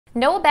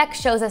Noah Beck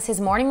shows us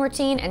his morning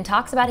routine and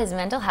talks about his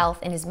mental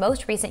health in his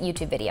most recent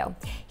YouTube video.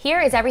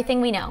 Here is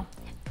everything we know.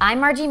 I'm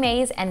Margie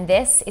Mays, and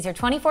this is your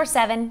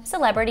 24/7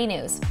 celebrity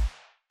news.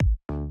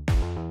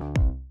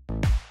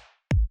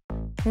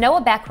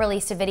 Noah Beck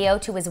released a video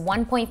to his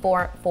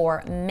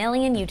 1.44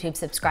 million YouTube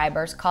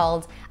subscribers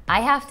called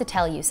I Have to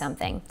Tell You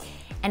Something.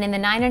 And in the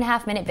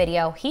 9.5-minute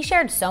video, he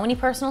shared so many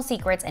personal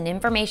secrets and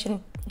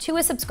information to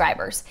his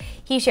subscribers.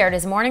 He shared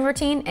his morning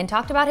routine and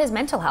talked about his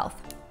mental health.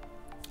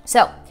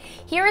 So,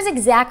 here is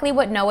exactly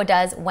what Noah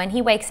does when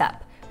he wakes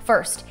up.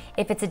 First,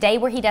 if it's a day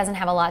where he doesn't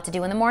have a lot to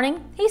do in the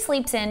morning, he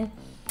sleeps in.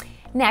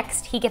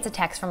 Next, he gets a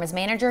text from his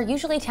manager,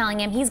 usually telling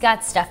him he's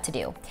got stuff to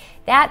do.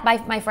 That,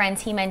 my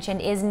friends, he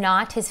mentioned, is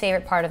not his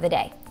favorite part of the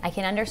day. I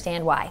can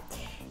understand why.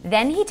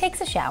 Then he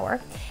takes a shower.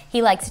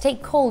 He likes to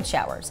take cold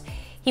showers.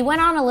 He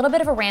went on a little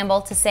bit of a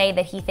ramble to say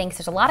that he thinks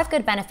there's a lot of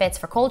good benefits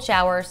for cold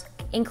showers,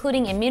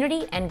 including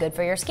immunity and good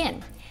for your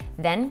skin.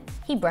 Then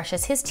he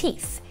brushes his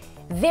teeth.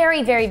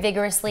 Very, very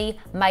vigorously,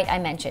 might I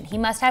mention. He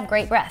must have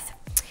great breath.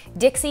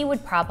 Dixie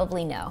would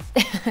probably know.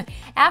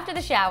 After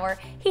the shower,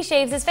 he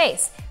shaves his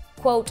face.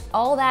 Quote,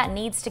 all that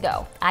needs to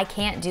go. I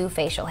can't do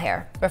facial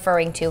hair,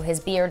 referring to his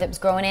beard that was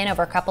growing in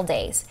over a couple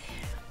days.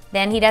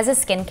 Then he does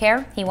his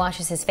skincare, he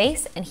washes his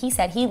face, and he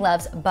said he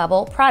loves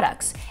Bubble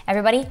products.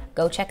 Everybody,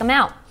 go check them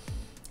out.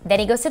 Then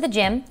he goes to the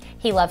gym.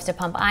 He loves to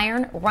pump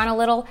iron, run a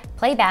little,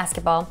 play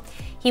basketball.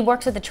 He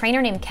works with a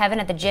trainer named Kevin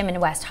at the gym in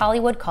West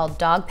Hollywood called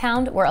Dog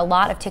Pound, where a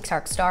lot of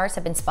TikTok stars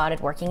have been spotted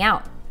working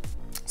out.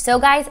 So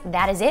guys,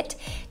 that is it.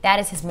 That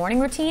is his morning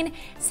routine.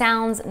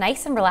 Sounds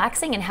nice and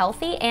relaxing and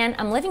healthy, and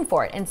I'm living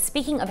for it. And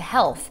speaking of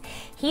health,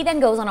 he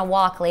then goes on a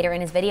walk later in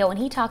his video and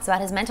he talks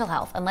about his mental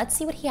health, and let's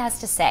see what he has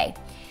to say.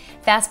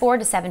 Fast forward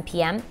to 7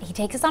 p.m., he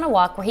takes us on a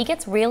walk where he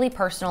gets really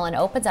personal and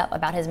opens up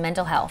about his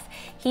mental health.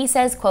 He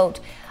says, quote,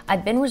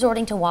 I've been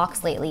resorting to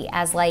walks lately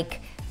as like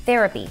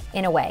therapy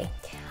in a way.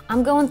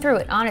 I'm going through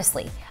it,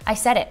 honestly. I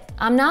said it.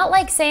 I'm not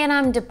like saying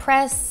I'm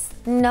depressed.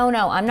 No,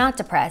 I'm not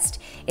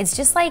depressed. It's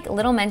just like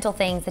little mental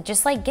things that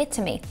just like get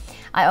to me.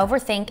 I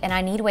overthink and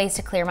I need ways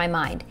to clear my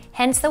mind,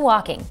 hence the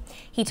walking.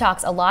 He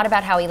talks a lot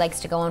about how he likes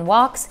to go on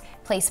walks,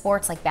 play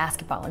sports like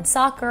basketball and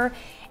soccer,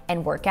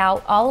 and work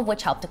out, all of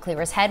which help to clear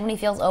his head when he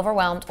feels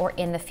overwhelmed or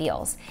in the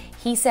feels.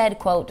 He said,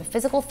 quote,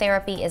 physical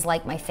therapy is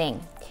like my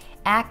thing.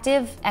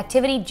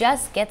 Activity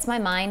just gets my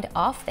mind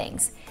off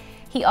things.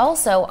 He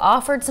also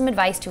offered some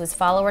advice to his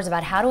followers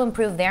about how to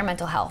improve their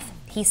mental health.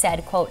 He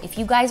said, quote, if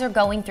you guys are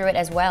going through it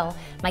as well,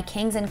 my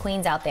kings and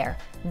queens out there,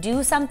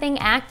 do something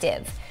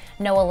active.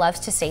 Noah loves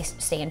to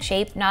stay in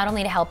shape, not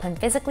only to help him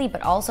physically,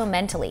 but also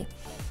mentally.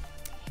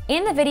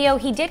 In the video,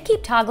 he did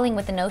keep toggling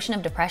with the notion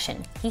of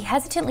depression. He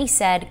hesitantly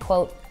said,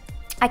 quote,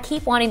 I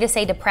keep wanting to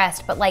say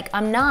depressed, but like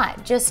I'm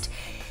not, just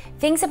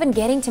things have been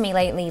getting to me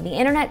lately. The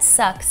internet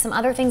sucks. Some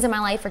other things in my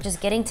life are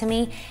just getting to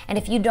me. And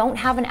if you don't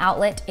have an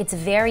outlet, it's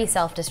very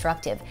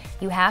self-destructive.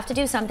 You have to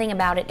do something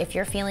about it if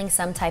you're feeling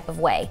some type of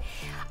way.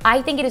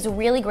 I think it is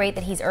really great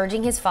that he's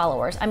urging his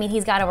followers. I mean,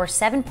 he's got over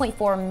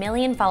 7.4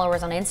 million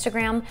followers on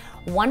Instagram,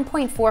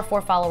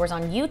 1.44 followers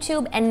on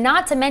YouTube, and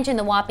not to mention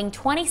the whopping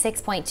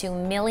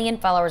 26.2 million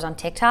followers on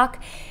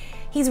TikTok.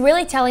 He's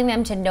really telling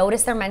them to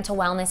notice their mental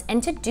wellness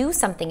and to do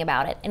something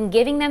about it, and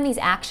giving them these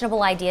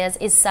actionable ideas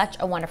is such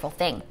a wonderful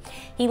thing.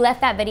 He left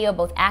that video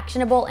both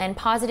actionable and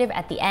positive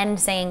at the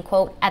end, saying,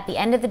 quote, at the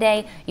end of the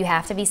day, you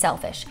have to be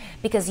selfish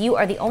because you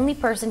are the only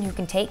person who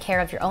can take care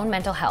of your own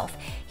mental health.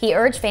 He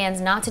urged fans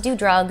not to do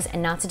drugs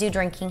and not to do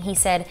drinking. He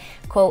said,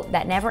 quote,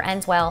 that never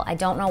ends well. I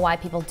don't know why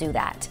people do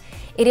that.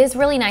 It is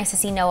really nice to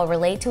see Noah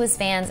relate to his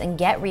fans and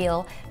get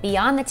real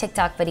beyond the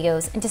TikTok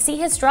videos and to see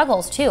his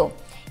struggles too.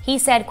 He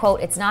said,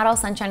 quote, it's not all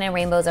sunshine and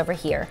rainbows over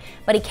here,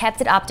 but he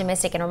kept it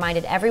optimistic and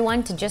reminded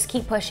everyone to just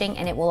keep pushing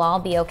and it will all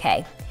be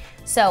okay.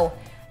 So,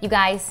 you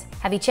guys,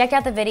 have you checked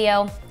out the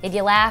video? Did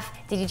you laugh?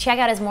 Did you check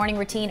out his morning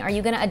routine? Are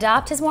you gonna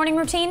adopt his morning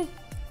routine?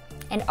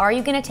 And are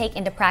you gonna take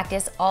into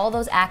practice all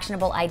those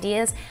actionable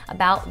ideas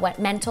about what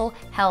mental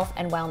health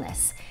and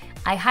wellness?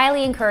 I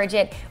highly encourage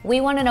it. We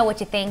wanna know what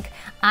you think.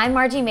 I'm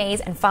Margie Mays,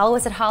 and follow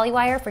us at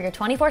Hollywire for your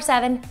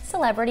 24/7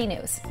 celebrity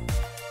news.